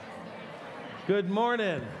Good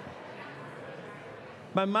morning.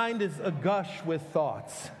 My mind is agush with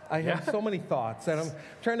thoughts. I have so many thoughts, and I'm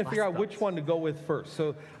trying to figure out which one to go with first.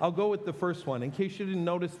 So I'll go with the first one. In case you didn't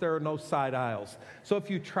notice, there are no side aisles. So if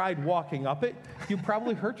you tried walking up it, you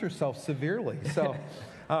probably hurt yourself severely. So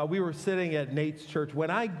we were sitting at Nate's church. When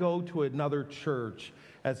I go to another church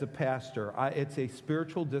as a pastor, it's a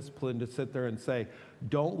spiritual discipline to sit there and say,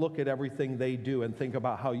 don't look at everything they do and think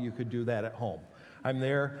about how you could do that at home. I'm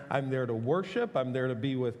there to worship, I'm there to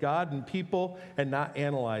be with God and people and not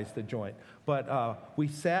analyze the joint. But we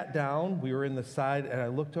sat down, we were in the side, and I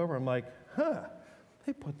looked over, I'm like,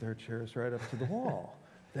 they put their chairs right up to the wall.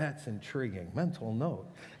 That's intriguing, mental note.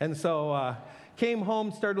 And so came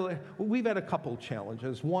home, we've had a couple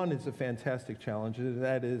challenges. One is a fantastic challenge, and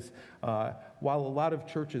that is while a lot of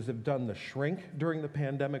churches have done the shrink during the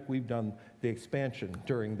pandemic, we've done the expansion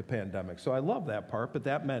during the pandemic. So I love that part, but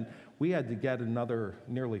that meant we had to get another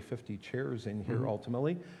nearly 50 chairs in here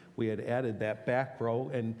ultimately. We had added that back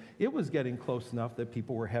row, and it was getting close enough that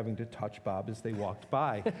people were having to touch Bob as they walked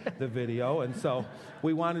by the video. And so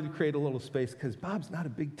we wanted to create a little space because Bob's not a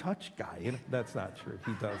big touch guy. You know, that's not true.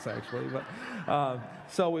 He does, actually. But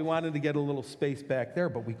so we wanted to get a little space back there,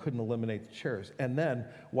 but we couldn't eliminate the chairs. And then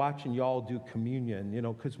watching y'all do communion, you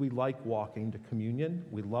know, because we like walking to communion.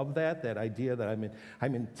 We love that idea that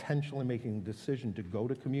I'm intentionally making a decision to go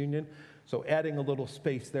to communion. So adding a little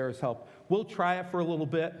space there has helped. We'll try it for a little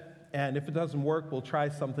bit, and if it doesn't work, we'll try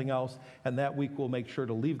something else, and that week we'll make sure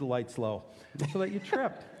to leave the lights low so that you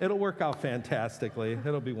tripped. It'll work out fantastically.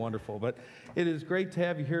 It'll be wonderful. But it is great to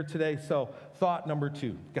have you here today. So thought number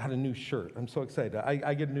 2, got a new shirt. I'm so excited.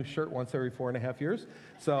 I get a new shirt once every 4.5 years.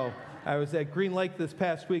 So I was at Green Lake this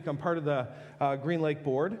past week. I'm part of the Green Lake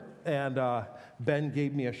board, and Ben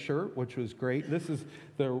gave me a shirt, which was great. This is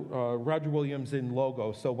the Roger Williams Inn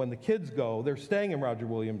logo. So when the kids go, they're staying in Roger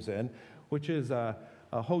Williams Inn, which is a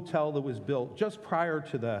hotel that was built just prior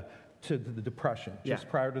to the Depression, just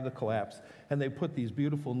prior to the collapse. And they put these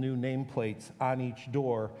beautiful new nameplates on each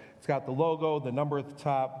door. It's got the logo, the number at the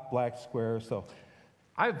top, black square. So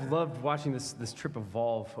I've loved watching this trip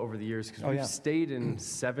evolve over the years because we've stayed in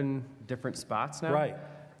 7 different spots now. Right.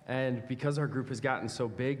 And because our group has gotten so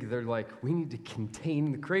big, they're like, we need to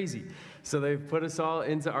contain the crazy. So they've put us all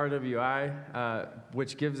into RWI,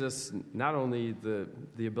 which gives us not only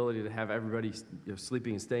the ability to have everybody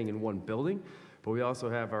sleeping and staying in one building, but we also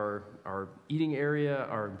have our eating area,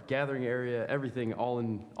 our gathering area, everything all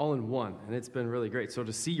in one. And it's been really great. So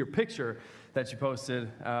to see your picture that you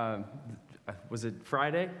posted, was it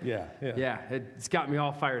Friday? Yeah. It's got me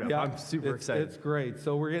all fired up. Yeah, I'm super excited. It's great.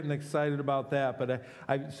 So we're getting excited about that. But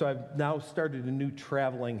I've now started a new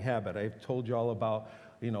traveling habit. I've told you all about,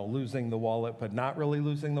 losing the wallet, but not really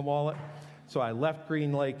losing the wallet. So I left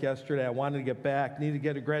Green Lake yesterday. I wanted to get back, needed to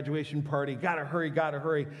get a graduation party. Gotta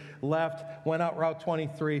hurry. Left, went out Route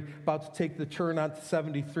 23, about to take the turn onto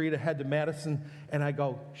 73 to head to Madison. And I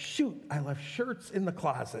go, shoot, I left shirts in the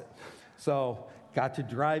closet. So got to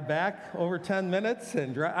drive back over 10 minutes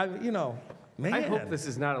and drive, man. I hope this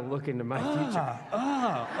is not a look into my future.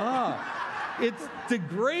 It's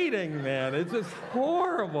degrading, man. It's just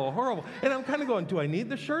horrible. And I'm kind of going, do I need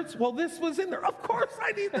the shirts? Well, this was in there. Of course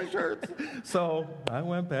I need the shirts. So I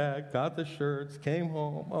went back, got the shirts, came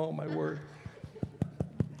home. Oh, my word.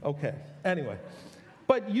 Okay. Anyway.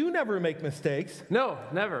 But you never make mistakes. No,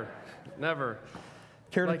 never.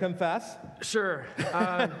 Care to confess? Sure.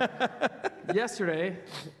 Yesterday,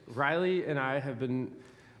 Riley and I have been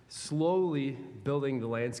slowly building the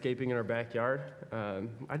landscaping in our backyard.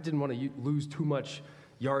 I didn't want to lose too much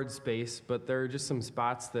yard space, but there are just some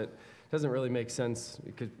spots that doesn't really make sense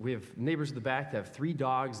because we have neighbors at the back that have 3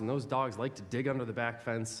 dogs, and those dogs like to dig under the back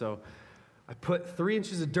fence. So I put 3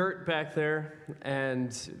 inches of dirt back there,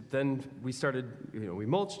 and then we started, we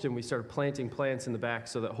mulched and we started planting plants in the back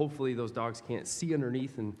so that hopefully those dogs can't see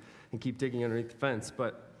underneath and keep digging underneath the fence.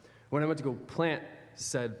 But when I went to go plant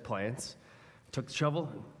said plants, I took the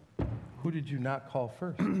shovel. Who did you not call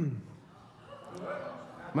first?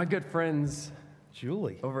 My good friends,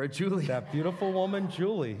 Julie. Over at Julie. That beautiful woman,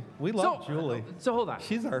 Julie. We love Julie. So hold on.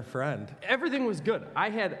 She's our friend. Everything was good.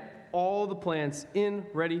 I had all the plants in,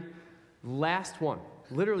 ready. Last one.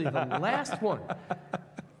 Literally the last one.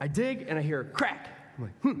 I dig and I hear a crack. I'm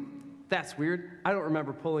like, that's weird. I don't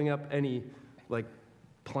remember pulling up any,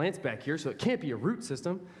 plants back here, so it can't be a root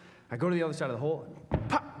system. I go to the other side of the hole, and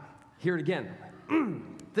pop, hear it again.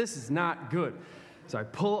 This is not good. So I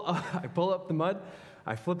pull up the mud,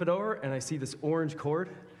 I flip it over, and I see this orange cord.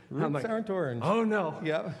 Roots aren't orange. Oh, no.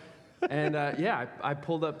 Yep. And, I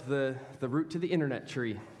pulled up the root to the internet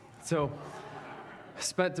tree. So I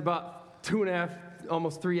spent about 2.5,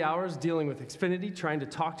 almost 3 hours dealing with Xfinity, trying to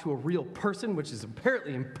talk to a real person, which is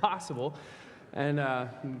apparently impossible. And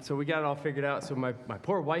so we got it all figured out. So my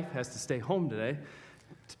poor wife has to stay home today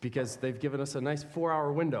because they've given us a nice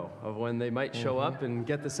 4-hour window of when they might show up and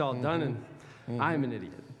get this all done, and I'm an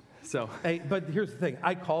idiot. So, hey, but here's the thing.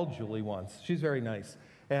 I called Julie once. She's very nice.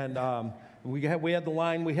 And we had the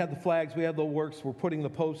line, we had the flags, we had the works. We're putting the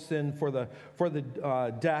posts in for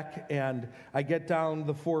the deck, and I get down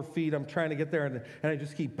the 4 feet. I'm trying to get there, and I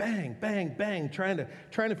just keep bang, bang, bang, trying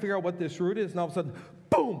to figure out what this route is. And all of a sudden,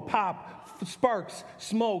 boom, pop, sparks,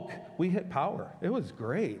 smoke. We hit power. It was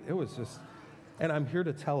great. It was just, and I'm here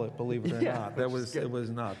to tell it, believe it or not. It was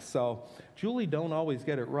nuts. So Julie don't always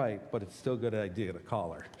get it right, but it's still a good idea to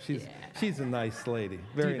call her. She's a nice lady,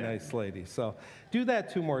 very nice lady. So do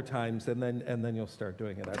that 2 more times, and then you'll start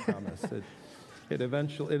doing it. I promise. It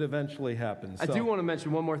eventually happens. I do want to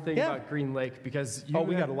mention one more thing about Green Lake, because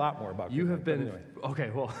we got a lot more about Green Lake.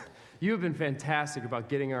 You have been fantastic about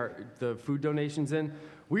getting the food donations in.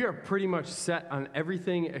 We are pretty much set on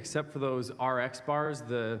everything except for those RX bars,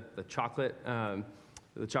 the chocolate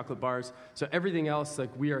bars. So everything else, like,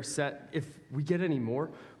 we are set. If we get any more,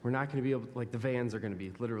 we're not going to be able, like, the vans are going to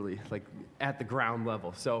be literally like at the ground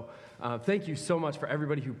level. So thank you so much for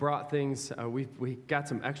everybody who brought things. We got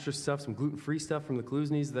some extra stuff, some gluten-free stuff from the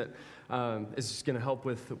Klusnies that is just going to help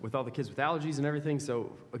with all the kids with allergies and everything.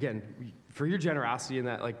 So again, for your generosity in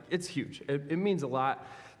that, like, it's huge. It means a lot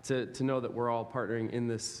to know that we're all partnering in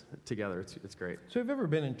this together. It's great. So have you ever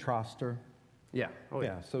been in Troster? Yeah. Oh,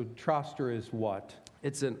 yeah. So Troster is what?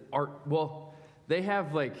 It's an art. Well, they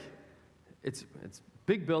have, like, it's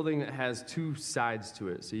big building that has 2 sides to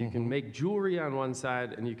it. So you can make jewelry on one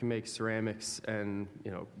side, and you can make ceramics and,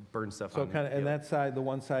 burn stuff on. So kind of, and that side, the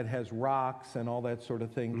one side has rocks and all that sort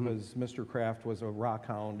of thing, because Mr. Kraft was a rock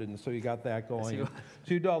hound, and so you got that going. So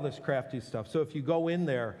you do all this crafty stuff. So if you go in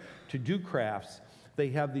there to do crafts, they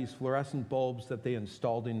have these fluorescent bulbs that they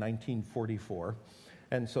installed in 1944.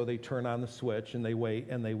 And so they turn on the switch, and they wait,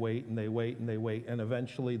 and they wait, and they wait, and they wait, and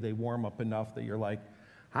eventually they warm up enough that you're like,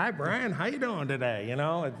 "Hi, Brian, how you doing today?"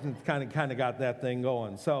 It's kind of got that thing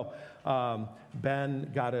going. So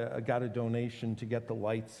Ben got a donation to get the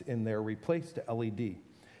lights in there replaced to LED,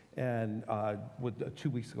 and 2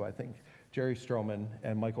 weeks ago, I think, Jerry Stroman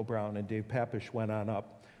and Michael Brown and Dave Papish went on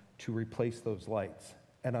up to replace those lights.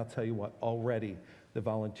 And I'll tell you what, already the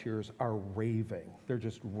volunteers are raving. They're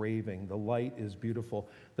just raving. The light is beautiful.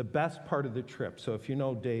 The best part of the trip, so if you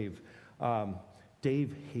know Dave,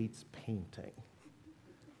 Dave hates painting.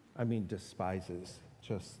 I mean, despises.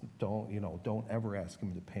 Just don't ever ask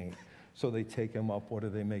him to paint. So they take him up. What do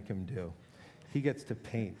they make him do? He gets to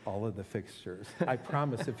paint all of the fixtures. I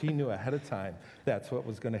promise if he knew ahead of time that's what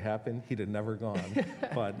was going to happen, he'd have never gone.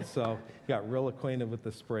 But so he got real acquainted with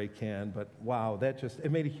the spray can. But wow, it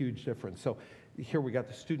made a huge difference. So here we got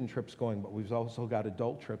the student trips going, but we've also got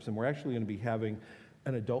adult trips. And we're actually going to be having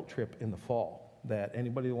an adult trip in the fall that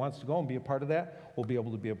anybody that wants to go and be a part of that will be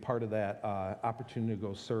able to be a part of that opportunity to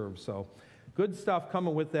go serve. So good stuff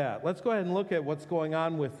coming with that. Let's go ahead and look at what's going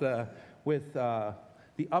on with the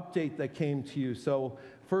update that came to you. So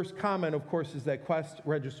first comment, of course, is that Quest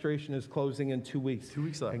registration is closing in 2 weeks. 2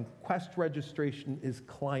 weeks left. And Quest registration is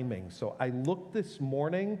climbing. So I looked this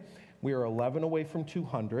morning. We are 11 away from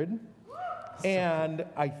 200. And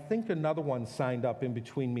I think another one signed up in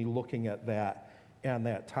between me looking at that and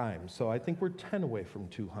that time. So I think we're 10 away from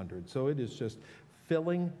 200. So it is just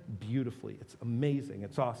filling beautifully. It's amazing.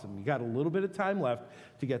 It's awesome. You got a little bit of time left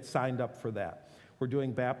to get signed up for that. We're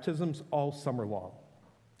doing baptisms all summer long.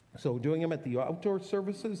 So doing them at the outdoor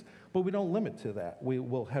services, but we don't limit to that. We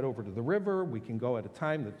will head over to the river. We can go at a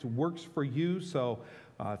time that works for you. So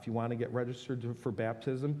if you want to get registered for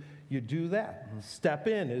baptism, you do that. Step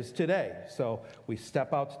in is today. So we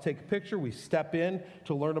step out to take a picture. We step in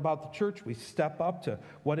to learn about the church. We step up to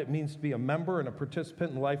what it means to be a member and a participant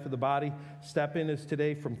in the life of the body. Step in is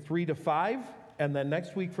today from 3 to 5, and then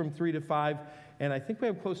next week from 3 to 5. And I think we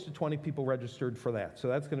have close to 20 people registered for that. So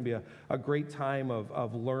that's going to be a great time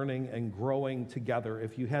of learning and growing together.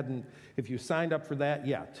 If you signed up for that,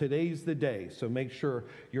 yeah, today's the day. So make sure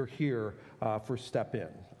you're here for Step In.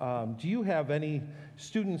 Do you have any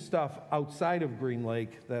student stuff outside of Green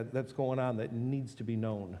Lake that's going on that needs to be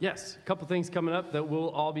known? Yes, a couple things coming up that will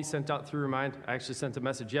all be sent out through Remind. I actually sent a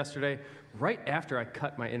message yesterday, right after I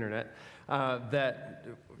cut my internet, that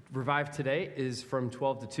Revive Today is from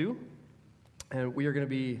 12 to 2. And we are going to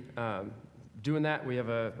be doing that. We have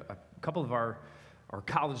a couple of our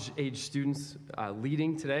college-age students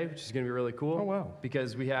leading today, which is going to be really cool. Oh, wow.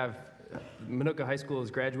 Because we have Minooka High School is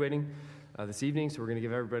graduating this evening, so we're going to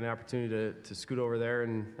give everybody an opportunity to scoot over there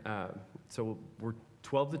and So we're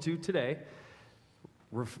 12 to 2 today.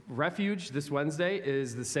 Refuge this Wednesday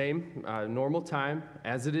is the same, normal time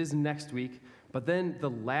as it is next week. But then the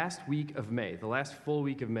last week of May, the last full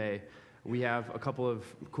week of May, we have a couple of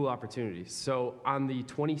cool opportunities. So on the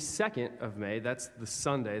 22nd of May, that's the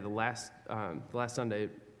Sunday, the last Sunday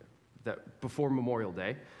before Memorial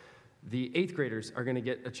Day, the 8th graders are going to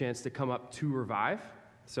get a chance to come up to Revive.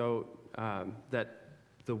 So that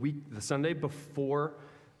the Sunday before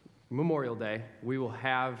Memorial Day, we will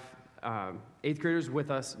have 8th graders with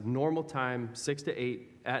us, normal time, 6 to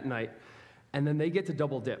 8 at night, and then they get to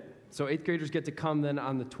double dip. So 8th graders get to come then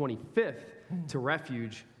on the 25th to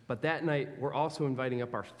Refuge, but that night we're also inviting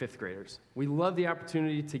up our 5th graders. We love the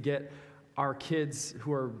opportunity to get our kids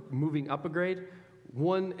who are moving up a grade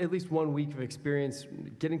at least 1 week of experience,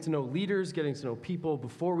 getting to know leaders, getting to know people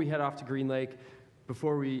before we head off to Green Lake,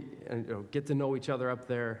 before we get to know each other up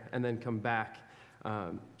there, and then come back.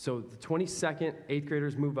 So the 22nd, 8th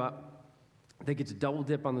graders move up. They get to double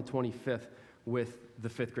dip on the 25th with the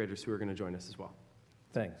 5th graders who are going to join us as well.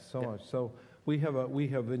 Thanks so much. So we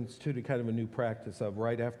have instituted kind of a new practice of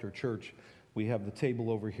right after church, we have the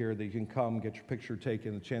table over here that you can come, get your picture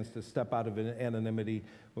taken, a chance to step out of anonymity.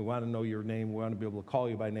 We want to know your name. We want to be able to call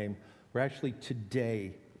you by name. We're actually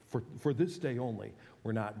today, for this day only,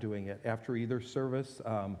 we're not doing it. After either service,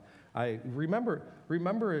 I remember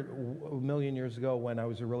it a million years ago when I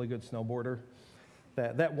was a really good snowboarder.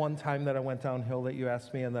 That one time that I went downhill that you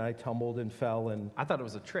asked me, and then I tumbled and fell. And I thought it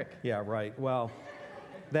was a trick. Yeah, right. Well,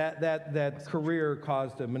 that career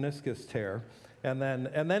caused a meniscus tear, and then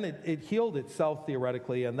it healed itself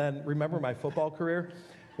theoretically. And then remember my football career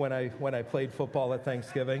when I played football at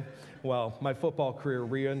Thanksgiving? Well, my football career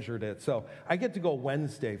re-injured it. So I get to go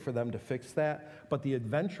Wednesday for them to fix that. But the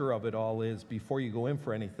adventure of it all is before you go in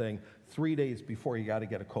for anything, 3 days before you got to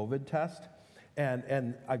get a COVID test,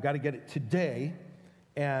 and I've got to get it today,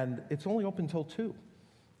 and it's only open till 2,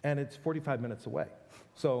 and it's 45 minutes away.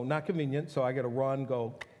 So not convenient, so I got to run,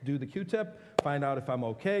 go do the Q-tip, find out if I'm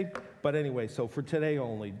okay. But anyway, so for today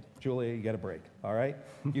only, Julia, you get a break, all right?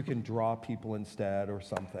 You can draw people instead or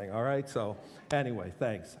something, all right? So anyway,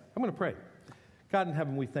 thanks. I'm going to pray. God in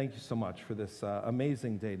heaven, we thank you so much for this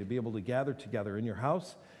amazing day to be able to gather together in your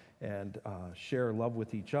house and share love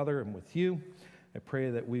with each other and with you. I pray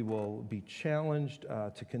that we will be challenged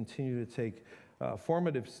to continue to take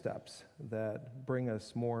formative steps that bring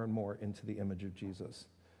us more and more into the image of Jesus.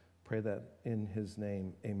 Pray that in his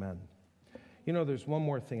name, amen. You know, there's one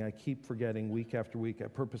more thing I keep forgetting week after week. I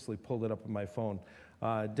purposely pulled it up on my phone.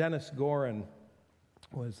 Dennis Gorin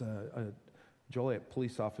was a Joliet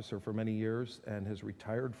police officer for many years and has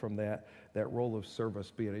retired from that role of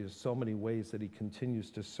service, but there's so many ways that he continues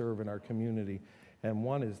to serve in our community. And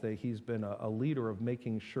one is that he's been a leader of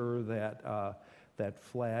making sure that that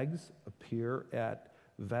flags appear at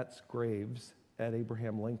vets' graves at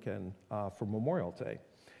Abraham Lincoln for Memorial Day.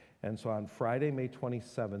 And so on Friday, May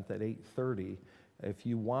 27th at 8:30, if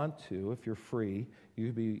you want to, if you're free,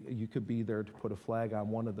 you could be there to put a flag on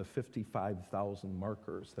one of the 55,000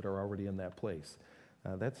 markers that are already in that place.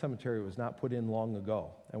 That cemetery was not put in long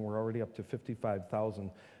ago, and we're already up to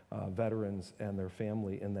 55,000 veterans and their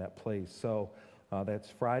family in that place. So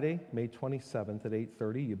that's Friday, May 27th at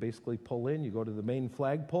 8:30. You basically pull in, you go to the main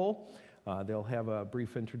flagpole. They'll have a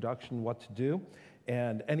brief introduction what to do,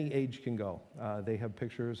 and any age can go. They have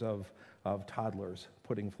pictures of toddlers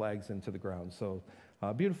putting flags into the ground. So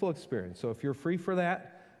beautiful experience. So if you're free for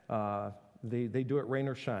that, they do it rain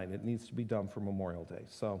or shine. It needs to be done for Memorial Day.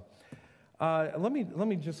 So let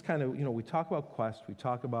me just kind of, we talk about Quest, we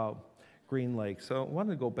talk about Green Lake. So I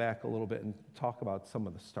wanted to go back a little bit and talk about some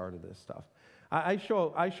of the start of this stuff. I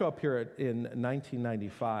show up here in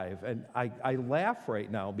 1995, and I laugh right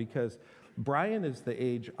now because Brian is the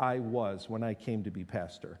age I was when I came to be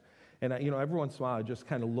pastor. And every once in a while I just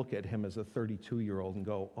kind of look at him as a 32-year-old and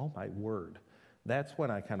go, oh my word. That's when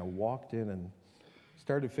I kind of walked in and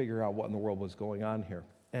started to figure out what in the world was going on here.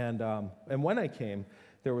 And when I came,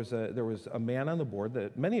 there was a man on the board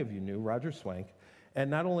that many of you knew, Roger Swank, and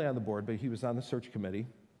not only on the board, but he was on the search committee.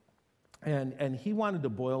 And he wanted to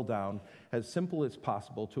boil down, as simple as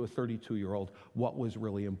possible, to a 32-year-old, what was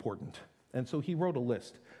really important. And so he wrote a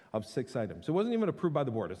list of 6 items. It wasn't even approved by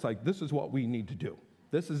the board. It's like, this is what we need to do.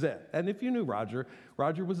 This is it. And if you knew Roger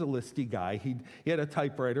was a listy guy. He had a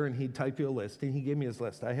typewriter, and he'd type you a list, and he gave me his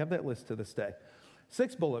list. I have that list to this day.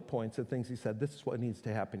 6 bullet points of things he said, this is what needs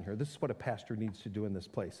to happen here. This is what a pastor needs to do in this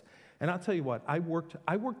place. And I'll tell you what, I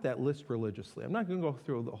worked that list religiously. I'm not going to go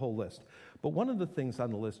through the whole list. But one of the things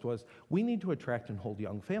on the list was, we need to attract and hold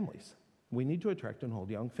young families. We need to attract and hold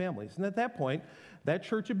young families. And at that point, that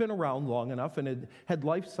church had been around long enough and it had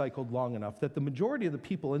life cycled long enough that the majority of the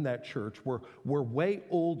people in that church were way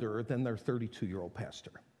older than their 32-year-old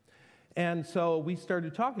pastor. And so we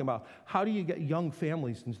started talking about how do you get young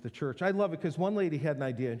families into the church. I love it because one lady had an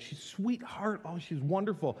idea, and she's sweetheart. Oh, she's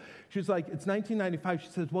wonderful. She's like, it's 1995. She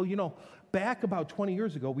says, well, you know, back about 20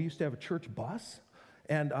 years ago, we used to have a church bus.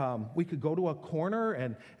 And we could go to a corner,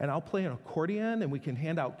 and I'll play an accordion, and we can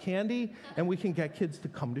hand out candy, and we can get kids to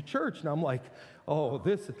come to church. And I'm like, oh,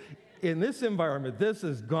 in this environment, this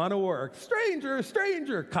is gonna work. Stranger,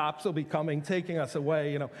 stranger, cops will be coming, taking us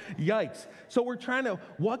away, yikes. So we're trying to,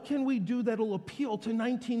 what can we do that'll appeal to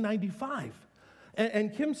 1995?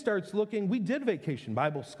 And Kim starts looking. We did Vacation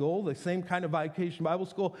Bible School, the same kind of Vacation Bible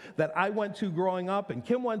School that I went to growing up and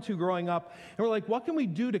Kim went to growing up. And we're like, what can we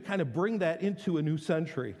do to kind of bring that into a new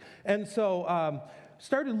century? And so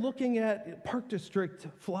started looking at Park District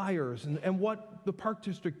flyers and what the Park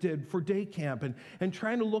District did for day camp and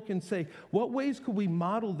trying to look and say, what ways could we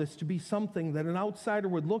model this to be something that an outsider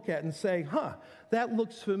would look at and say, that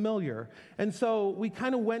looks familiar. And so we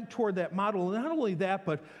kind of went toward that model. And not only that,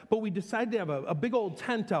 but we decided to have a big old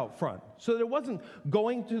tent out front. So that it wasn't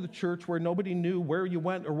going to the church where nobody knew where you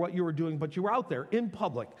went or what you were doing, but you were out there in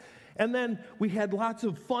public. And then we had lots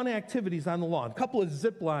of fun activities on the lawn, a couple of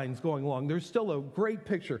zip lines going along. There's still a great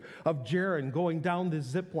picture of Jaron going down this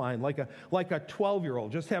zip line like a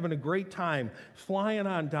 12-year-old, just having a great time flying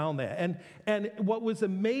on down that. And what was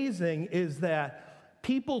amazing is that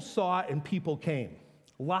people saw it and people came.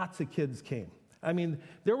 Lots of kids came. I mean,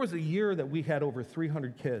 there was a year that we had over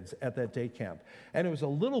 300 kids at that day camp. And it was a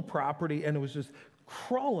little property, and it was just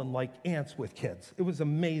crawling like ants with kids. It was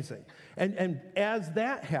amazing. And as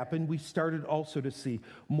that happened, we started also to see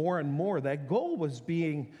more and more that goal was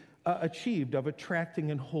being achieved of attracting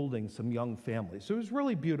and holding some young families. So it was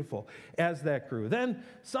really beautiful as that grew. Then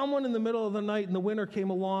someone in the middle of the night in the winter came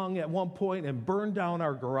along at one point and burned down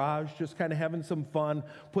our garage, just kind of having some fun,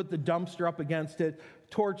 put the dumpster up against it,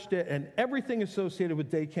 torched it, and everything associated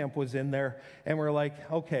with day camp was in there. And we're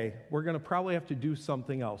like, okay, we're going to probably have to do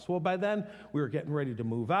something else. Well, by then, we were getting ready to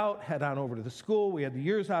move out, head on over to the school. We had the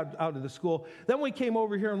years out of the school. Then we came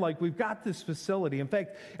over here and we've got this facility. In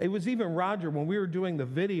fact, it was even Roger, when we were doing the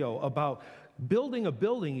video about building a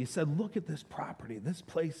building, he said, look at this property. This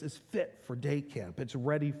place is fit for day camp. It's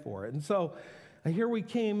ready for it. And so here we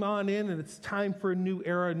came on in, and it's time for a new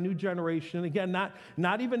era, a new generation. And again,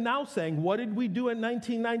 not even now saying, what did we do in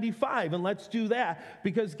 1995? And let's do that.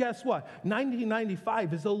 Because guess what?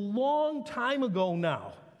 1995 is a long time ago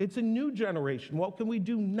now. It's a new generation. What can we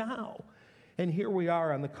do now? And here we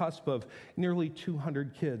are on the cusp of nearly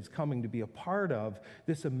 200 kids coming to be a part of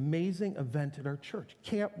this amazing event at our church.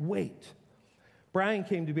 Can't wait. Brian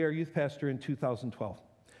came to be our youth pastor in 2012.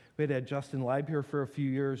 We had Justin Leib here for a few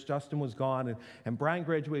years. Justin was gone, and Brian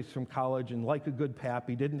graduates from college, and like a good pap,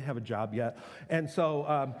 he didn't have a job yet. And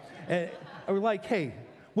so we're like, hey,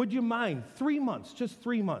 would you mind 3 months, just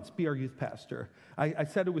 3 months, be our youth pastor? I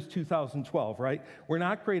said it was 2012, right? We're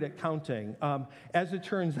not great at counting. As it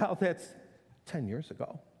turns out, that's 10 years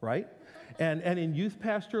ago, right? And in youth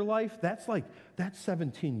pastor life, that's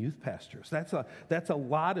 17 youth pastors. That's a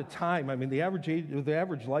lot of time. I mean, the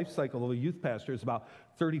average life cycle of a youth pastor is about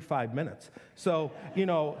 35 minutes. So,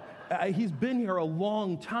 he's been here a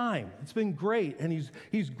long time. It's been great, and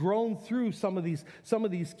he's grown through some of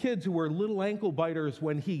these kids who were little ankle biters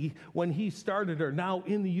when he started are now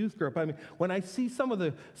in the youth group. I mean, when I see some of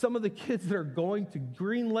the kids that are going to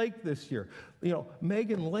Green Lake this year,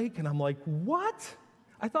 Megan Lake, and I'm like, what?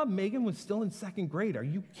 I thought Megan was still in second grade. Are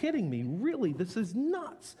you kidding me? Really? This is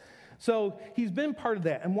nuts. So he's been part of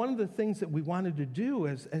that. And one of the things that we wanted to do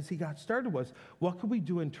as he got started was, what could we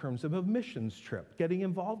do in terms of a missions trip, getting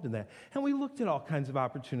involved in that? And we looked at all kinds of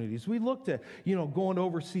opportunities. We looked at, going to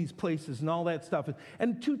overseas places and all that stuff.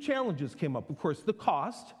 And two challenges came up. Of course, the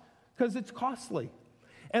cost, because it's costly.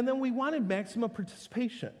 And then we wanted maximum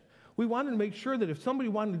participation. We wanted to make sure that if somebody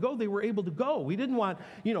wanted to go, they were able to go. We didn't want,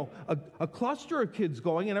 a cluster of kids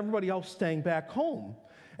going and everybody else staying back home.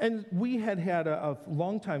 And we had a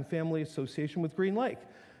longtime family association with Green Lake.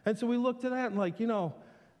 And so we looked at that and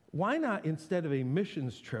why not, instead of a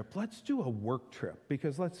missions trip, let's do a work trip?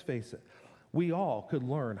 Because let's face it, we all could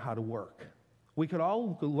learn how to work. We could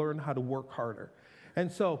all learn how to work harder. And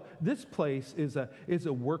so this place is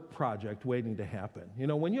a work project waiting to happen.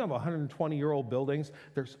 When you have 120-year-old buildings,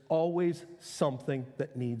 there's always something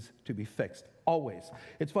that needs to be fixed. Always.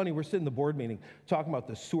 It's funny, we're sitting in the board meeting talking about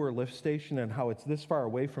the sewer lift station and how it's this far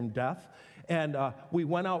away from death. And we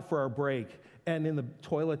went out for our break, and in the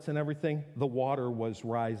toilets and everything, the water was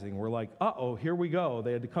rising. We're like, uh-oh, here we go.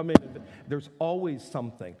 They had to come in. There's always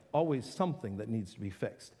something that needs to be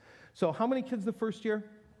fixed. So how many kids the first year?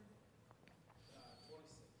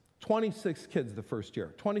 26 kids the first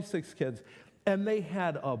year. 26 kids. And they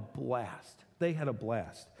had a blast.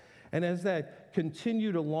 And as that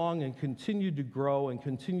continued along and continued to grow and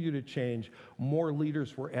continued to change, more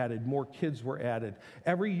leaders were added, more kids were added.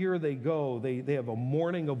 Every year they go, they have a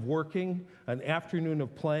morning of working, an afternoon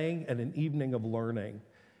of playing, and an evening of learning.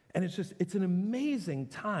 And it's an amazing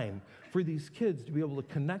time for these kids to be able to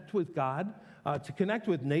connect with God, to connect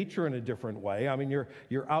with nature in a different way. I mean,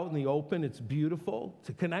 you're out in the open, it's beautiful.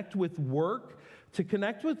 To connect with work, to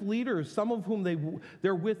connect with leaders, some of whom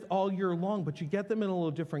they're with all year long, but you get them in a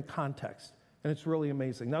little different context, and it's really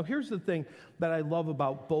amazing. Now, here's the thing that I love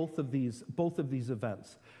about both of these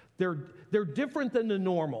events. They're different than the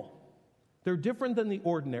normal. They're different than the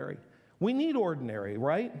ordinary. We need ordinary,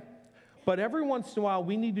 right? But every once in a while,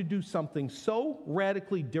 we need to do something so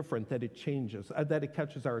radically different that it changes, that it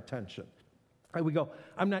catches our attention. Right, we go,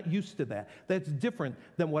 I'm not used to that. That's different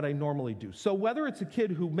than what I normally do. So whether it's a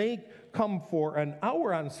kid who may come for an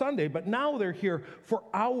hour on Sunday, but now they're here for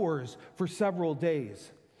hours for several days,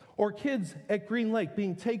 or kids at Green Lake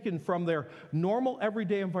being taken from their normal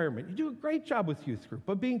everyday environment. You do a great job with youth group,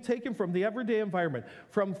 but being taken from the everyday environment,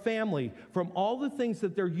 from family, from all the things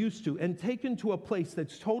that they're used to, and taken to a place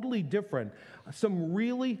that's totally different, some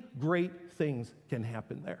really great things can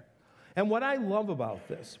happen there. And what I love about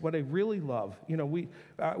this, what I really love, we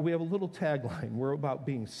have a little tagline. We're about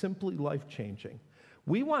being simply life-changing.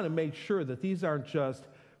 We want to make sure that these aren't just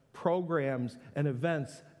programs and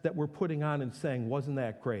events that we're putting on and saying, wasn't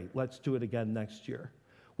that great? Let's do it again next year.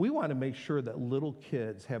 We want to make sure that little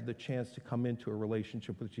kids have the chance to come into a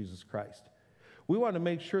relationship with Jesus Christ. We want to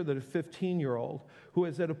make sure that a 15-year-old who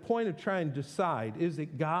is at a point of trying to decide, is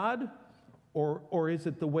it God or is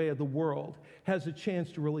it the way of the world, has a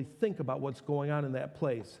chance to really think about what's going on in that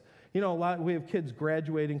place. We have kids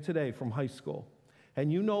graduating today from high school.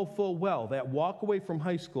 And you know full well that walk away from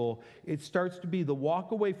high school, it starts to be the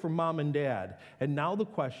walk away from mom and dad. And now the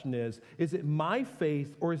question is it my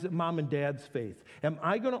faith or is it mom and dad's faith? Am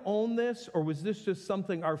I going to own this, or was this just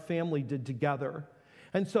something our family did together?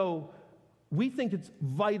 And so we think it's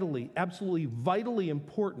absolutely vitally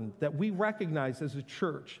important that we recognize as a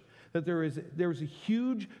church that there's a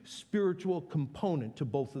huge spiritual component to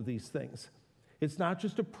both of these things. It's not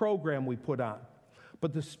just a program we put on,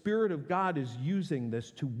 but the Spirit of God is using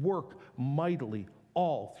this to work mightily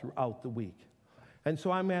all throughout the week. And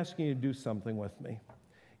so I'm asking you to do something with me.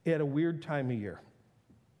 At a weird time of year,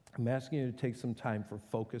 I'm asking you to take some time for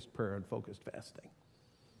focused prayer and focused fasting.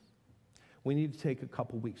 We need to take a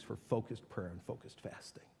couple weeks for focused prayer and focused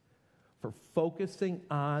fasting, for focusing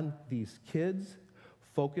on these kids,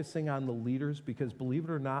 focusing on the leaders, because believe it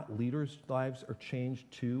or not, leaders' lives are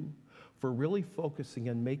changed too, for really focusing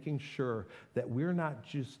and making sure that we're not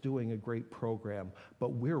just doing a great program,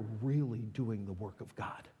 but we're really doing the work of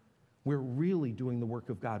God. We're really doing the work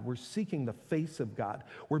of God. We're seeking the face of God.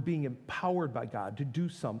 We're being empowered by God to do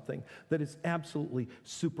something that is absolutely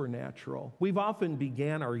supernatural. We've often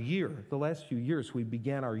began our year, the last few years, we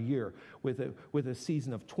began our year with a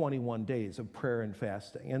season of 21 days of prayer and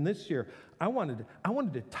fasting. And this year, I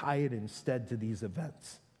wanted to tie it instead to these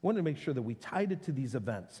events. I wanted to make sure that we tied it to these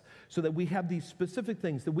events so that we have these specific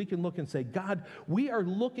things that we can look and say, God, we are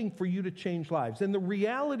looking for you to change lives. And the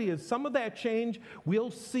reality is some of that change we'll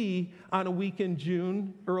see on a week in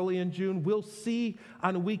June, early in June. We'll see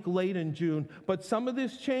on a week late in June. But some of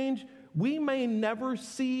this change we may never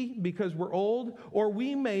see because we're old, or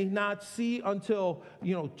we may not see until,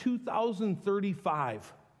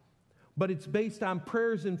 2035. But it's based on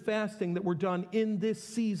prayers and fasting that were done in this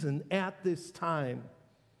season at this time.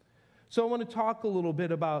 So I want to talk a little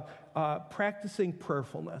bit about practicing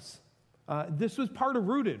prayerfulness. This was part of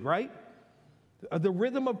Rooted, right? The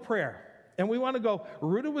rhythm of prayer. And we want to go,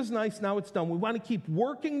 Rooted was nice, now it's done. We want to keep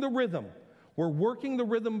working the rhythm. We're working the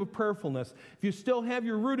rhythm of prayerfulness. If you still have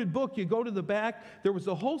your Rooted book, you go to the back. There was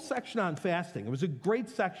a whole section on fasting. It was a great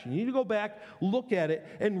section. You need to go back, look at it,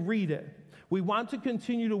 and read it. We want to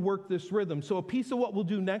continue to work this rhythm. So a piece of what we'll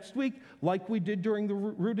do next week, like we did during the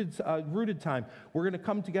Rooted time, we're going to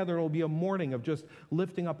come together and it'll be a morning of just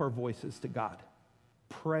lifting up our voices to God,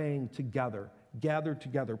 praying together, gathered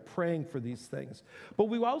together, praying for these things. But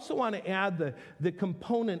we also want to add the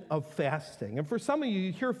component of fasting. And for some of you,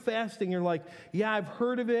 you hear fasting, you're like, yeah, I've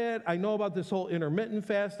heard of it. I know about this whole intermittent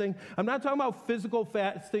fasting. I'm not talking about physical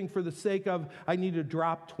fasting for the sake of I need to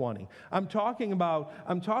drop 20. I'm talking about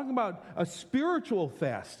a spiritual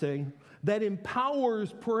fasting that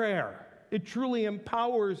empowers prayer. It truly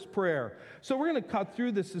empowers prayer. So we're going to cut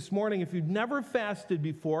through this morning. If you've never fasted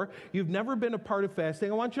before, you've never been a part of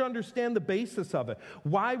fasting, I want you to understand the basis of it,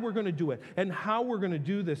 why we're going to do it, and how we're going to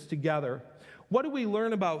do this together. What do we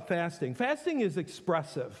learn about fasting? Fasting is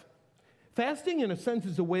expressive. Fasting, in a sense,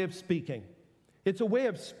 is a way of speaking. It's a way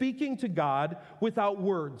of speaking to God without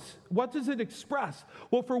words. What does it express?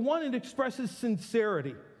 Well, for one, it expresses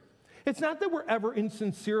sincerity. It's not that we're ever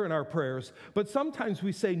insincere in our prayers, but sometimes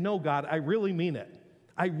we say, no, God, I really mean it.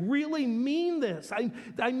 I really mean this.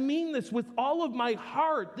 I mean this with all of my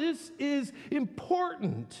heart. This is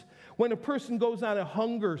important. When a person goes on a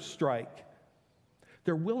hunger strike,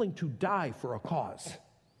 they're willing to die for a cause.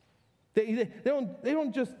 They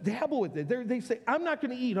don't just dabble with it. They say, I'm not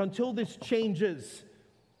going to eat until this changes.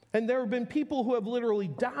 And there have been people who have literally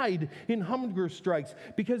died in hunger strikes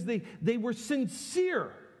because they were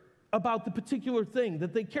sincere about the particular thing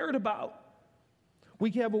that they cared about. We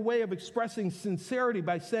have a way of expressing sincerity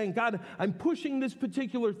by saying, God, I'm pushing this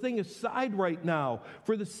particular thing aside right now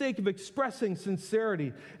for the sake of expressing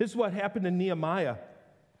sincerity. This is what happened to Nehemiah.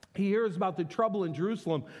 He hears about the trouble in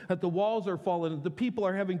Jerusalem, that the walls are falling, that the people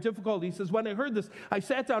are having difficulty. He says, when I heard this, I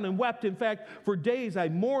sat down and wept. In fact, for days I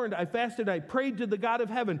mourned, I fasted, I prayed to the God of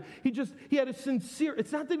heaven. He had a sincere,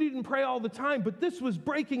 it's not that he didn't pray all the time, but this was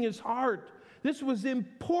breaking his heart. This was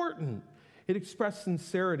important. It expressed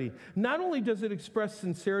sincerity. Not only does it express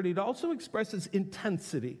sincerity, it also expresses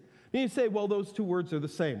intensity. And you say, well, those two words are the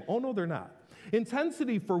same. Oh, no, they're not.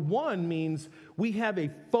 Intensity, for one, means we have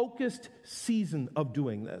a focused season of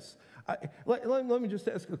doing this. Let me just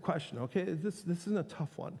ask a question, okay? This isn't a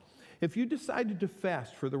tough one. If you decided to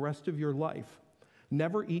fast for the rest of your life,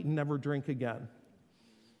 never eat and never drink again,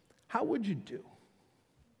 how would you do?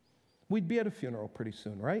 We'd be at a funeral pretty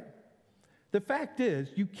soon, right? The fact is,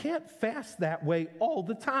 you can't fast that way all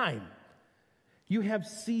the time. You have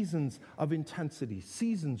seasons of intensity,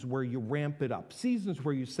 seasons where you ramp it up, seasons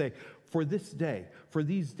where you say, for this day, for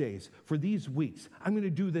these days, for these weeks, I'm going to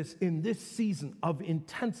do this in this season of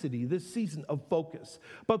intensity, this season of focus.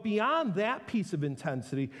 But beyond that piece of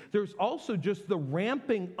intensity, there's also just the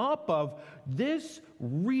ramping up of this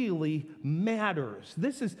really matters.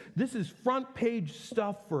 This is front page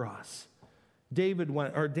stuff for us.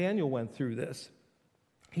 Daniel went through this.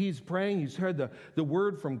 He's praying. He's heard the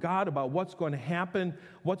word from God about what's going to happen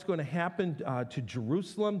to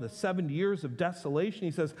Jerusalem, the 70 years of desolation.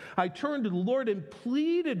 He says, I turned to the Lord and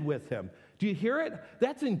pleaded with him. Do you hear it?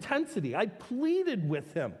 That's intensity. I pleaded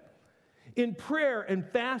with him in prayer and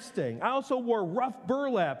fasting. I also wore rough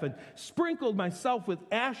burlap and sprinkled myself with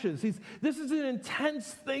ashes. This is an intense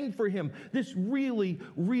thing for him. This really,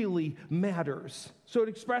 really matters. So it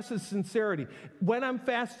expresses sincerity. When I'm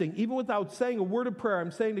fasting, even without saying a word of prayer,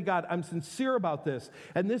 I'm saying to God, I'm sincere about this,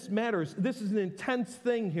 and this matters. This is an intense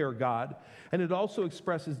thing here, God. And it also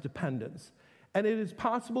expresses dependence. And it is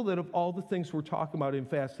possible that of all the things we're talking about in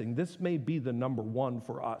fasting, this may be the number one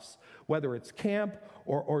for us. Whether it's camp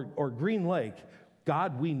or Green Lake,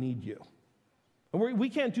 God, we need you. And we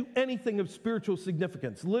can't do anything of spiritual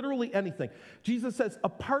significance, literally anything. Jesus says,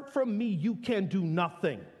 apart from me, you can do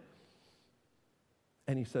nothing.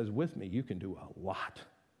 And he says, with me, you can do a lot.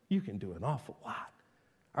 You can do an awful lot.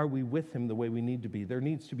 Are we with him the way we need to be? There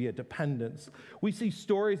needs to be a dependence. We see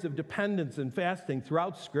stories of dependence and fasting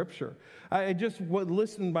throughout Scripture. I just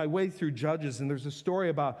listened my way through Judges, and there's a story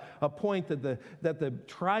about a point that the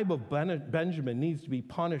tribe of Benjamin needs to be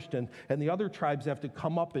punished, and the other tribes have to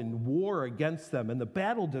come up in war against them, and the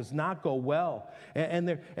battle does not go well. And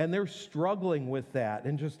they're struggling with that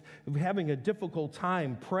and just having a difficult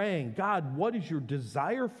time praying, God, what is your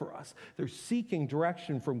desire for us? They're seeking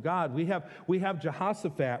direction from God. We have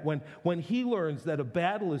Jehoshaphat. When he learns that a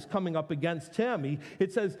battle is coming up against him,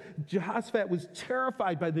 it says Jehoshaphat was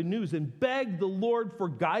terrified by the news and begged the Lord for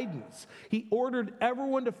guidance. He ordered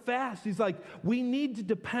everyone to fast. He's like, we need to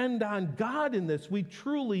depend on God in this. We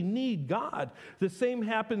truly need God. The same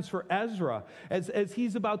happens for Ezra. As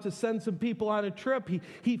he's about to send some people on a trip,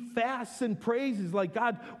 he fasts and prays. He's like,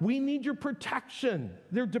 God, we need your protection.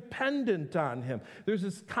 They're dependent on him. There's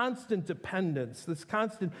this constant dependence, this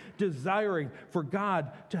constant desiring for God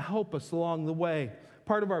to help us along the way.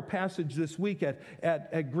 Part of our passage this week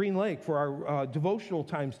at Green Lake for our devotional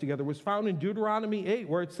times together was found in Deuteronomy 8,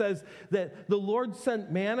 where it says that the Lord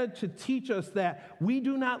sent manna to teach us that we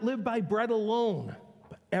do not live by bread alone,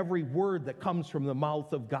 but every word that comes from the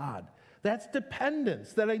mouth of God. That's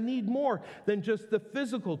dependence, that I need more than just the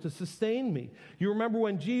physical to sustain me. You remember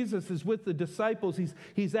when Jesus is with the disciples,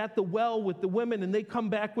 he's at the well with the women, and they come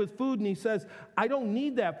back with food, and he says, I don't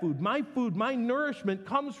need that food. My nourishment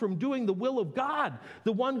comes from doing the will of God,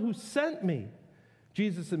 the one who sent me.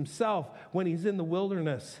 Jesus himself, when he's in the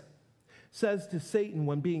wilderness, says to Satan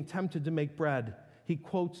when being tempted to make bread, he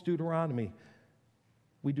quotes Deuteronomy,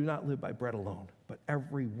 we do not live by bread alone, but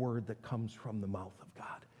every word that comes from the mouth of God.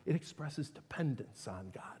 It expresses dependence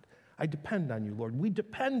on God. I depend on you, Lord. We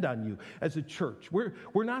depend on you as a church. We're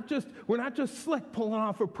not just slick pulling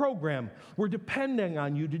off a program. We're depending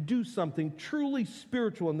on you to do something truly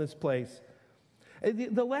spiritual in this place.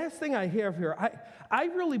 The last thing I have here, I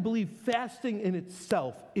really believe fasting in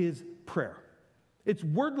itself is prayer. It's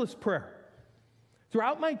wordless prayer.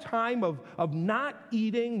 Throughout my time of not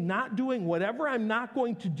eating, not doing whatever I'm not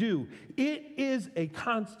going to do, it is a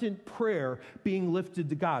constant prayer being lifted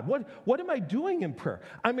to God. What am I doing in prayer?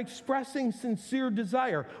 I'm expressing sincere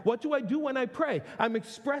desire. What do I do when I pray? I'm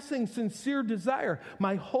expressing sincere desire.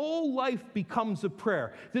 My whole life becomes a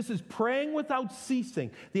prayer. This is praying without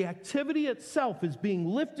ceasing. The activity itself is being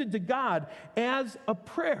lifted to God as a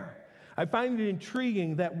prayer. I find it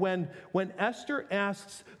intriguing that when Esther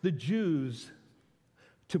asks the Jews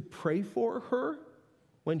to pray for her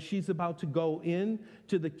when she's about to go in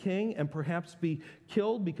to the king and perhaps be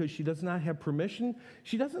killed because she does not have permission,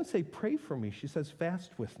 she doesn't say, pray for me. She says,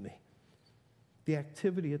 fast with me. The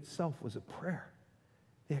activity itself was a prayer.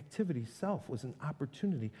 The activity itself was an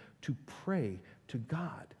opportunity to pray to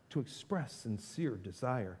God, to express sincere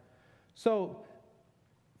desire. So,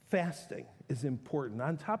 fasting is important.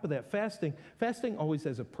 On top of that, fasting always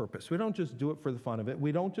has a purpose. We don't just do it for the fun of it.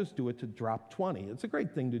 We don't just do it to drop 20. It's a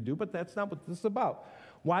great thing to do, but that's not what this is about.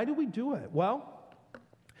 Why do we do it? Well,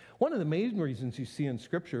 one of the main reasons you see in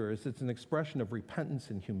Scripture is it's an expression of repentance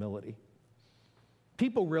and humility.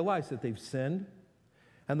 People realize that they've sinned,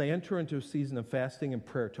 and they enter into a season of fasting and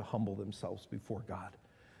prayer to humble themselves before God.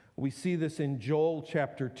 We see this in Joel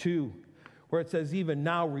chapter 2. Where it says, even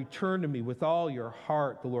now return to me with all your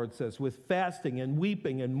heart, the Lord says, with fasting and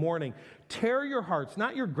weeping and mourning. Tear your hearts,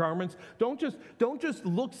 not your garments. Don't just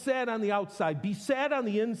look sad on the outside. Be sad on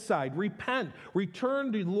the inside. Repent.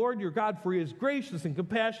 Return to the Lord your God, for he is gracious and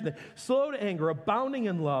compassionate, slow to anger, abounding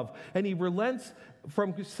in love, and he relents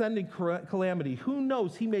from sending calamity. Who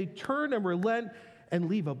knows? He may turn and relent and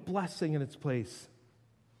leave a blessing in its place.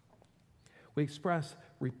 We express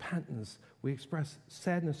repentance. We express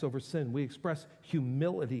sadness over sin. We express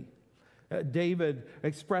humility. David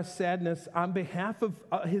expressed sadness on behalf of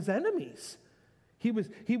his enemies. He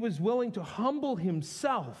was willing to humble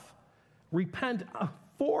himself, repent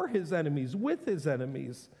for his enemies, with his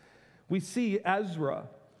enemies. We see Ezra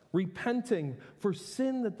repenting for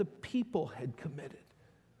sin that the people had committed.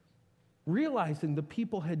 Realizing the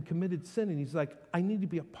people had committed sin, and he's like, I need to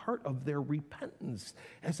be a part of their repentance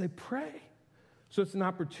as I pray. So it's an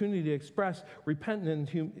opportunity to express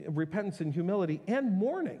repentance and humility and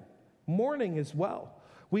mourning as well.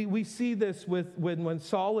 We see this when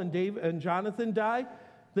Saul and David and Jonathan die,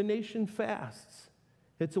 the nation fasts.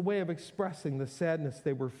 It's a way of expressing the sadness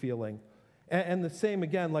they were feeling. And the same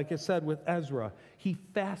again, like I said, with Ezra. He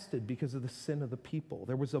fasted because of the sin of the people.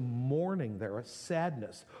 There was a mourning there, a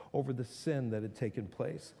sadness over the sin that had taken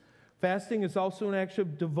place. Fasting is also an act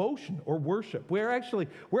of devotion or worship. We're actually,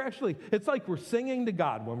 it's like we're singing to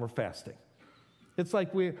God when we're fasting. It's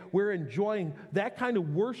like we're enjoying that kind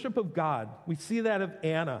of worship of God. We see that of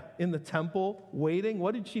Anna in the temple waiting.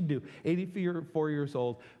 What did she do? 84 years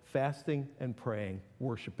old, fasting and praying,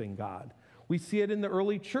 worshiping God. We see it in the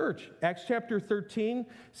early church. Acts chapter 13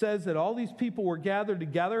 says that all these people were gathered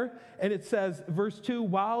together, and it says, verse 2,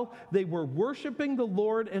 while they were worshiping the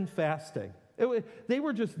Lord and fasting.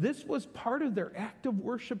 This was part of their act of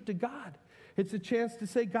worship to God. It's a chance to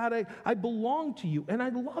say, God, I belong to you, and I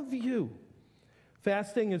love you.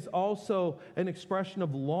 Fasting is also an expression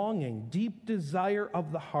of longing, deep desire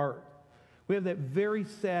of the heart. We have that very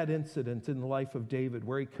sad incident in the life of David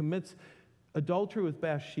where he commits adultery with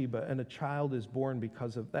Bathsheba, and a child is born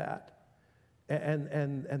because of that.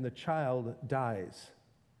 And the child dies.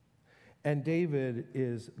 And David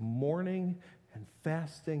is mourning and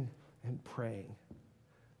fasting and praying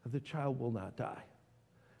that the child will not die.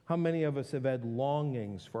 How many of us have had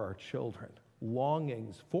longings for our children,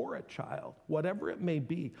 longings for a child, whatever it may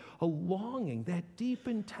be, a longing, that deep,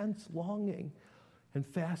 intense longing. And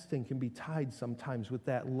fasting can be tied sometimes with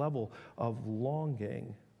that level of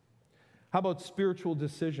longing. How about spiritual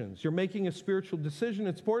decisions? You're making a spiritual decision.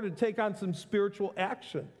 It's important to take on some spiritual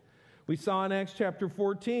action. We saw in Acts chapter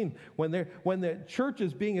 14, when the church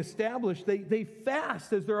is being established, they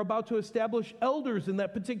fast as they're about to establish elders in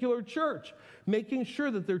that particular church, making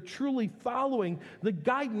sure that they're truly following the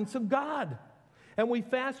guidance of God. And we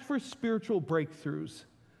fast for spiritual breakthroughs.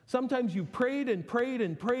 Sometimes you prayed and prayed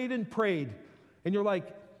and prayed and prayed, and you're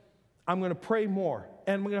like, I'm going to pray more,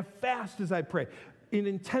 and I'm going to fast as I pray. In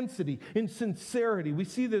intensity, in sincerity. We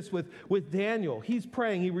see this with Daniel. He's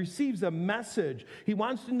praying. He receives a message. He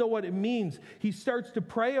wants to know what it means. He starts to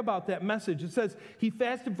pray about that message. It says he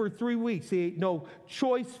fasted for 3 weeks. He ate no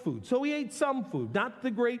choice food. So he ate some food, not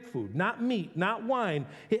the great food, not meat, not wine.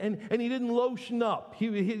 And he didn't lotion up.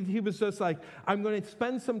 He was just like, I'm going to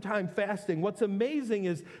spend some time fasting. What's amazing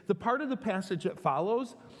is the part of the passage that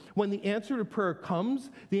follows, when the answer to prayer comes,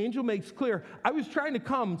 the angel makes clear, I was trying to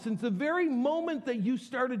come since the very moment that you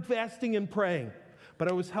started fasting and praying, but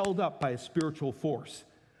I was held up by a spiritual force.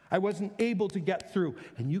 I wasn't able to get through,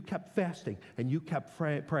 and you kept fasting, and you kept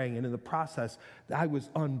praying, and in the process, I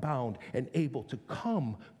was unbound and able to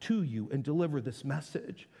come to you and deliver this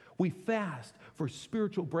message. We fast for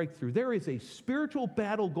spiritual breakthrough. There is a spiritual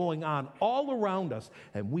battle going on all around us,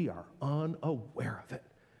 and we are unaware of it.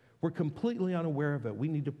 We're completely unaware of it. We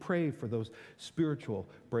need to pray for those spiritual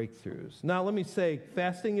breakthroughs. Now, let me say,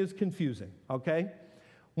 fasting is confusing, okay?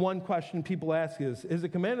 One question people ask is it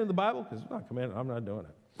commanded in the Bible? Because it's not commanded. I'm not doing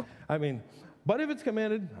it. But if it's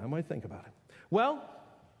commanded, I might think about it. Well,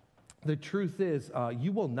 the truth is,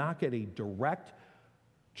 you will not get a direct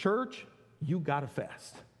church. You got to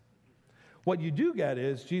fast. What you do get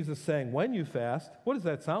is Jesus saying, when you fast, what does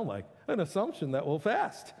that sound like? An assumption that we'll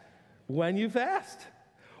fast. When you fast.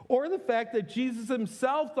 Or the fact that Jesus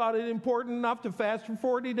himself thought it important enough to fast for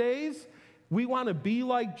 40 days. We want to be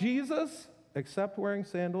like Jesus, except wearing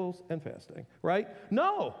sandals and fasting, right?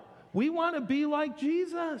 No, we want to be like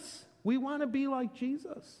Jesus. We want to be like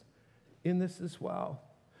Jesus in this as well.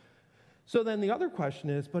 So then the other question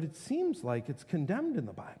is, but it seems like it's condemned in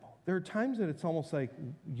the Bible. There are times that it's almost like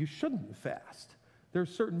you shouldn't fast. There are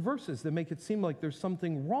certain verses that make it seem like there's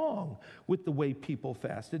something wrong with the way people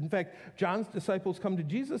fasted. In fact, John's disciples come to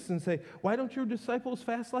Jesus and say, why don't your disciples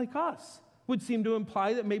fast like us? Would seem to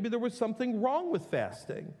imply that maybe there was something wrong with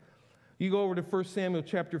fasting. You go over to 1 Samuel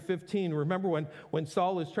chapter 15. Remember when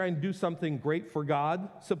Saul is trying to do something great for God,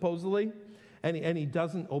 supposedly, and he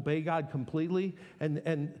doesn't obey God completely,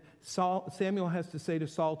 and Samuel has to say to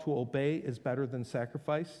Saul to obey is better than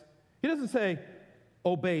sacrifice. He doesn't say,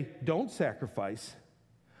 obey, don't sacrifice.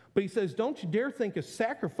 But he says, don't you dare think a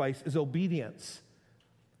sacrifice is obedience.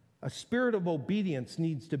 A spirit of obedience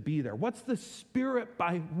needs to be there. What's the spirit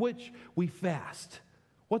by which we fast?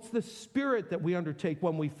 What's the spirit that we undertake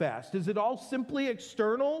when we fast? Is it all simply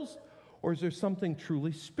externals, or is there something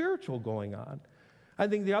truly spiritual going on? I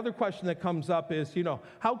think the other question that comes up is,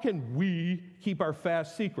 how can we keep our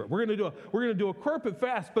fast secret? We're going to do a corporate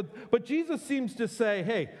fast, but Jesus seems to say,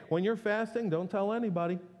 hey, when you're fasting, don't tell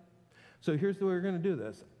anybody. So here's the way we're going to do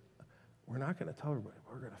this. We're not going to tell everybody.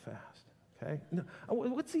 We're going to fast, okay? No,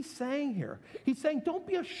 what's he saying here? He's saying, don't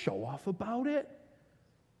be a show-off about it.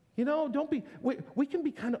 Don't be. We can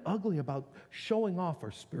be kind of ugly about showing off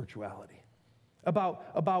our spirituality,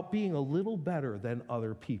 about being a little better than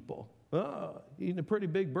other people. Eating a pretty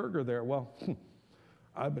big burger there. Well,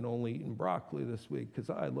 I've been only eating broccoli this week because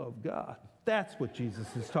I love God. That's what Jesus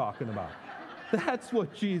is talking about. That's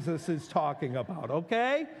what Jesus is talking about,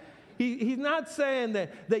 okay? He's not saying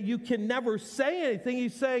that you can never say anything.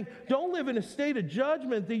 He's saying, don't live in a state of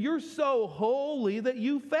judgment that you're so holy that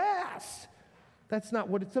you fast. That's not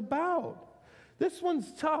what it's about. This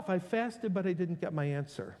one's tough. I fasted, but I didn't get my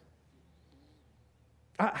answer.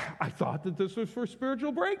 I thought that this was for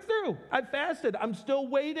spiritual breakthrough. I fasted. I'm still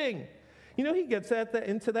waiting. He gets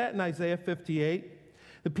into that in Isaiah 58.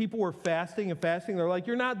 The people were fasting and fasting. They're like,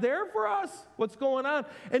 you're not there for us. What's going on?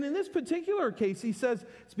 And in this particular case, he says,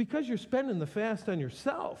 it's because you're spending the fast on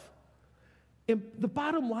yourself. And the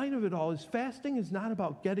bottom line of it all is fasting is not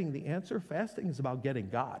about getting the answer. Fasting is about getting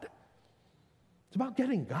God. It's about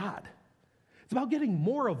getting God. It's about getting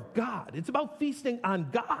more of God. It's about feasting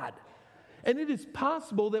on God. And it is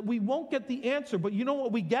possible that we won't get the answer, but you know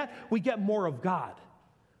what we get? We get more of God.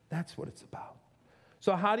 That's what it's about.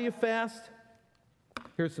 So how do you fast?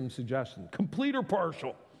 Here's some suggestions. Complete or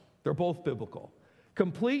partial? They're both biblical.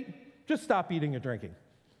 Complete, just stop eating and drinking.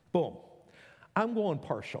 Boom. I'm going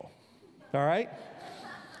partial. All right?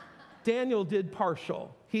 Daniel did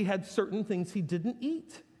partial. He had certain things he didn't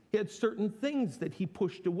eat. He had certain things that he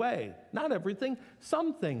pushed away. Not everything,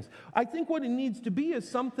 some things. I think what it needs to be is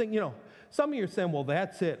something, some of you are saying, well,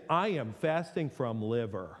 that's it. I am fasting from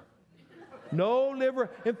liver. No liver.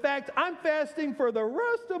 In fact, I'm fasting for the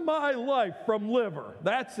rest of my life from liver.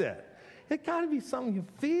 That's it. It got to be something you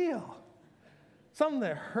feel. Something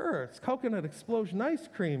that hurts. Coconut explosion ice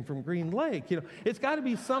cream from Green Lake. It's got to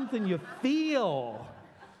be something you feel.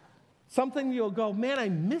 Something you'll go, man, I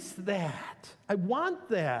miss that. I want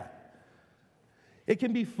that. It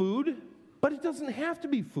can be food, but it doesn't have to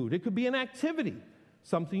be food. It could be an activity,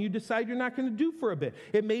 something you decide you're not going to do for a bit.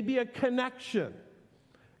 It may be a connection.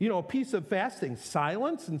 A piece of fasting,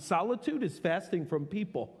 silence and solitude is fasting from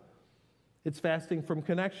people. It's fasting from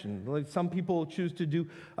connection. Like some people choose to do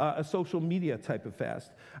a social media type of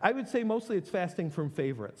fast. I would say mostly it's fasting from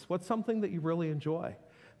favorites. What's something that you really enjoy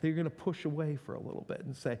that you're going to push away for a little bit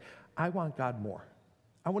and say, I want God more.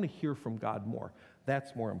 I want to hear from God more.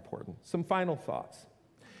 That's more important. Some final thoughts.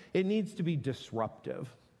 It needs to be disruptive.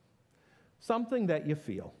 Something that you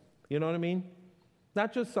feel. You know what I mean?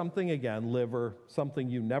 Not just something, again, liver, something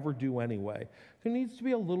you never do anyway. There needs to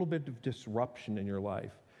be a little bit of disruption in your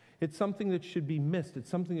life. It's something that should be missed. It's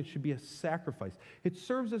something that should be a sacrifice. It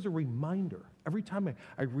serves as a reminder every time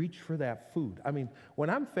I reach for that food. I mean,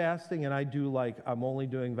 when I'm fasting and I do I'm only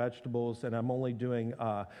doing vegetables and I'm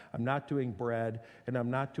not doing bread and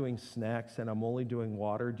I'm not doing snacks and I'm only doing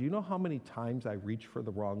water, do you know how many times I reach for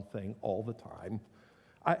the wrong thing all the time?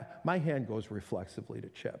 My hand goes reflexively to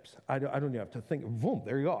chips. I don't even have to think, boom,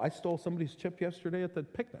 there you go. I stole somebody's chip yesterday at the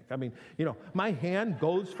picnic. I mean, my hand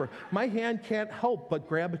can't help but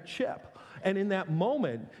grab a chip. And in that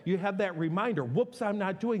moment, you have that reminder, whoops, I'm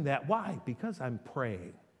not doing that. Why? Because I'm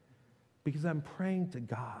praying. Because I'm praying to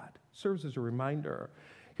God. Serves as a reminder.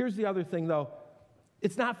 Here's the other thing, though.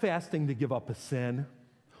 It's not fasting to give up a sin.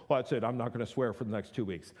 Well, that's it. I'm not going to swear for the next 2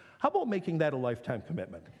 weeks. How about making that a lifetime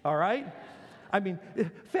commitment? All right? I mean,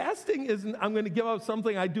 fasting isn't, I'm going to give up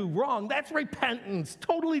something I do wrong. That's repentance.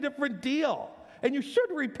 Totally different deal. And you should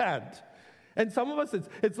repent. And some of us,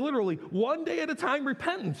 it's literally one day at a time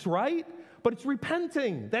repentance, right? But it's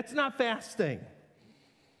repenting. That's not fasting.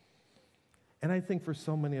 And I think for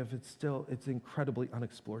so many of it it's incredibly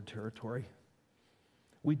unexplored territory.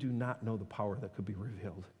 We do not know the power that could be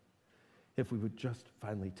revealed if we would just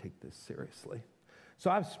finally take this seriously. So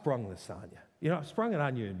I've sprung this on you. I've sprung it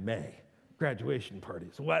on you in May. Graduation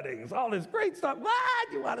parties, weddings, all this great stuff.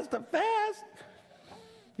 What? You want us to fast?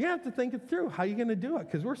 You have to think it through. How are you going to do it?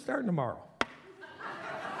 Because we're starting tomorrow.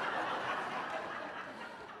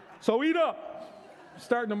 So eat up.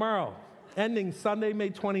 Starting tomorrow. Ending Sunday, May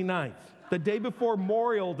 29th. The day before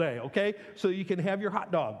Memorial Day, okay? So you can have your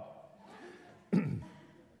hot dog.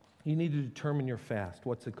 You need to determine your fast.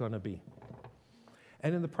 What's it going to be?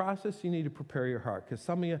 And in the process, you need to prepare your heart. Because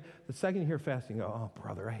some of you, the second you hear fasting, you go, oh,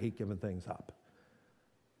 brother, I hate giving things up.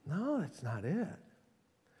 No, that's not it.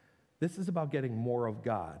 This is about getting more of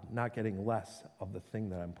God, not getting less of the thing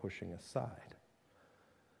that I'm pushing aside.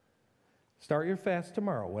 Start your fast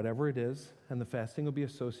tomorrow, whatever it is, and the fasting will be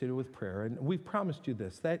associated with prayer. And we've promised you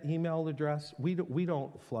this. That email address, we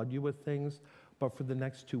don't flood you with things, but for the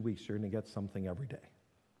next 2 weeks, you're going to get something every day.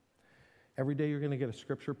 Every day, you're going to get a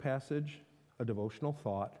scripture passage, a devotional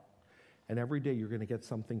thought, and every day you're going to get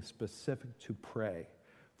something specific to pray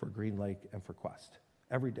for Green Lake and for Quest.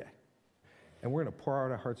 Every day. And we're going to pour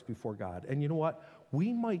out our hearts before God. And you know what?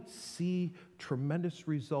 We might see tremendous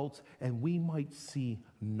results and we might see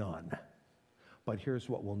none. But here's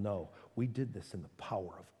what we'll know. We did this in the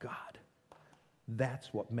power of God.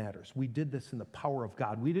 That's what matters. We did this in the power of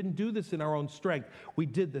God. We didn't do this in our own strength. We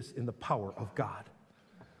did this in the power of God.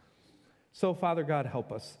 So, Father God,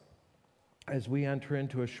 help us as we enter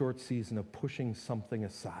into a short season of pushing something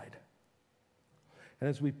aside. And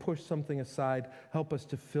as we push something aside, help us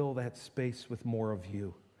to fill that space with more of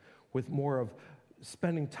you, with more of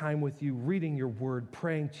spending time with you, reading your word,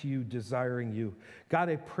 praying to you, desiring you. God,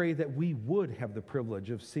 I pray that we would have the privilege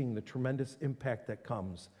of seeing the tremendous impact that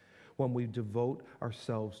comes when we devote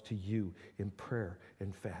ourselves to you in prayer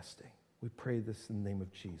and fasting. We pray this in the name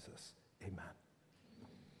of Jesus. Amen.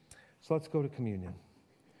 So let's go to communion.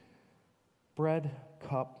 Bread,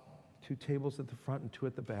 cup, 2 tables at the front and 2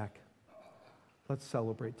 at the back. Let's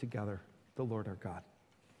celebrate together the Lord our God.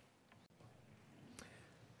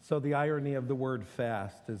 So the irony of the word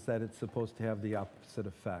fast is that it's supposed to have the opposite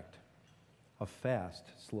effect. A fast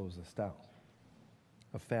slows us down.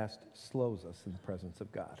 A fast slows us in the presence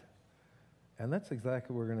of God. And that's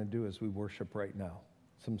exactly what we're going to do as we worship right now.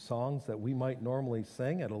 Some songs that we might normally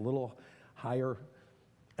sing at a little higher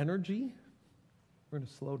energy, we're going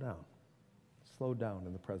to slow down. Slow down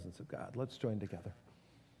in the presence of God. Let's join together.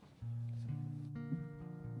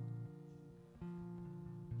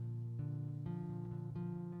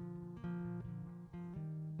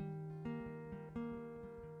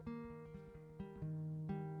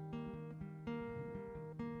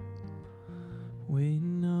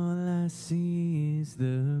 When all I see is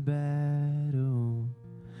the battle,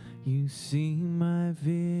 you see my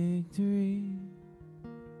victory.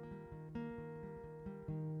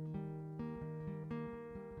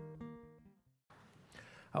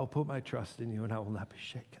 I will put my trust in you and I will not be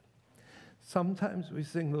shaken. Sometimes we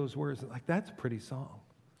sing those words and like, that's a pretty song.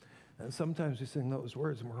 And sometimes we sing those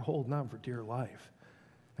words and we're holding on for dear life.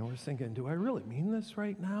 And we're thinking, do I really mean this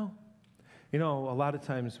right now? You know, a lot of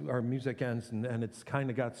times our music ends and it's kind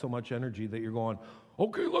of got so much energy that you're going,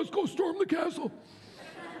 okay, let's go storm the castle.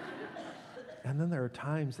 And then there are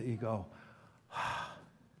times that you go,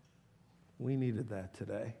 we needed that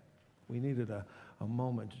today. We needed a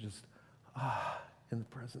moment to just, in the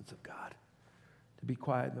presence of God, to be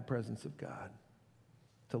quiet in the presence of God,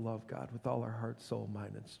 to love God with all our heart, soul,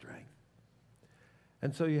 mind, and strength.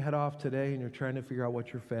 And so you head off today and you're trying to figure out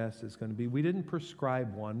what your fast is going to be. We didn't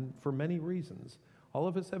prescribe one for many reasons. All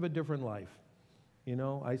of us have a different life. You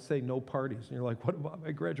know, I say no parties. And you're like, what about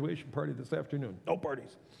my graduation party this afternoon? No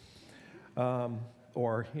parties.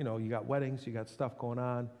 Or, you know, you got weddings, you got stuff going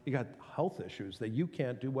on. You got health issues that you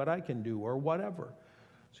can't do what I can do or whatever.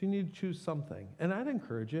 So you need to choose something. And I'd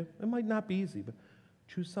encourage you, it might not be easy, but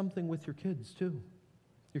choose something with your kids too.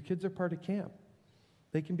 Your kids are part of camp.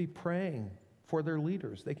 They can be praying for their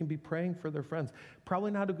leaders. They can be praying for their friends. Probably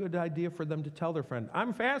not a good idea for them to tell their friend,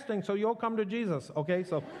 I'm fasting so you'll come to Jesus. Okay,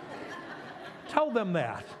 so tell them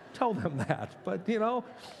that. Tell them that. But, you know,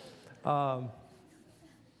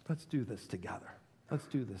 let's do this together. Let's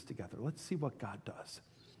do this together. Let's see what God does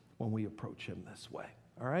when we approach him this way.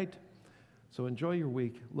 All right? So enjoy your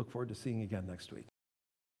week. Look forward to seeing you again next week.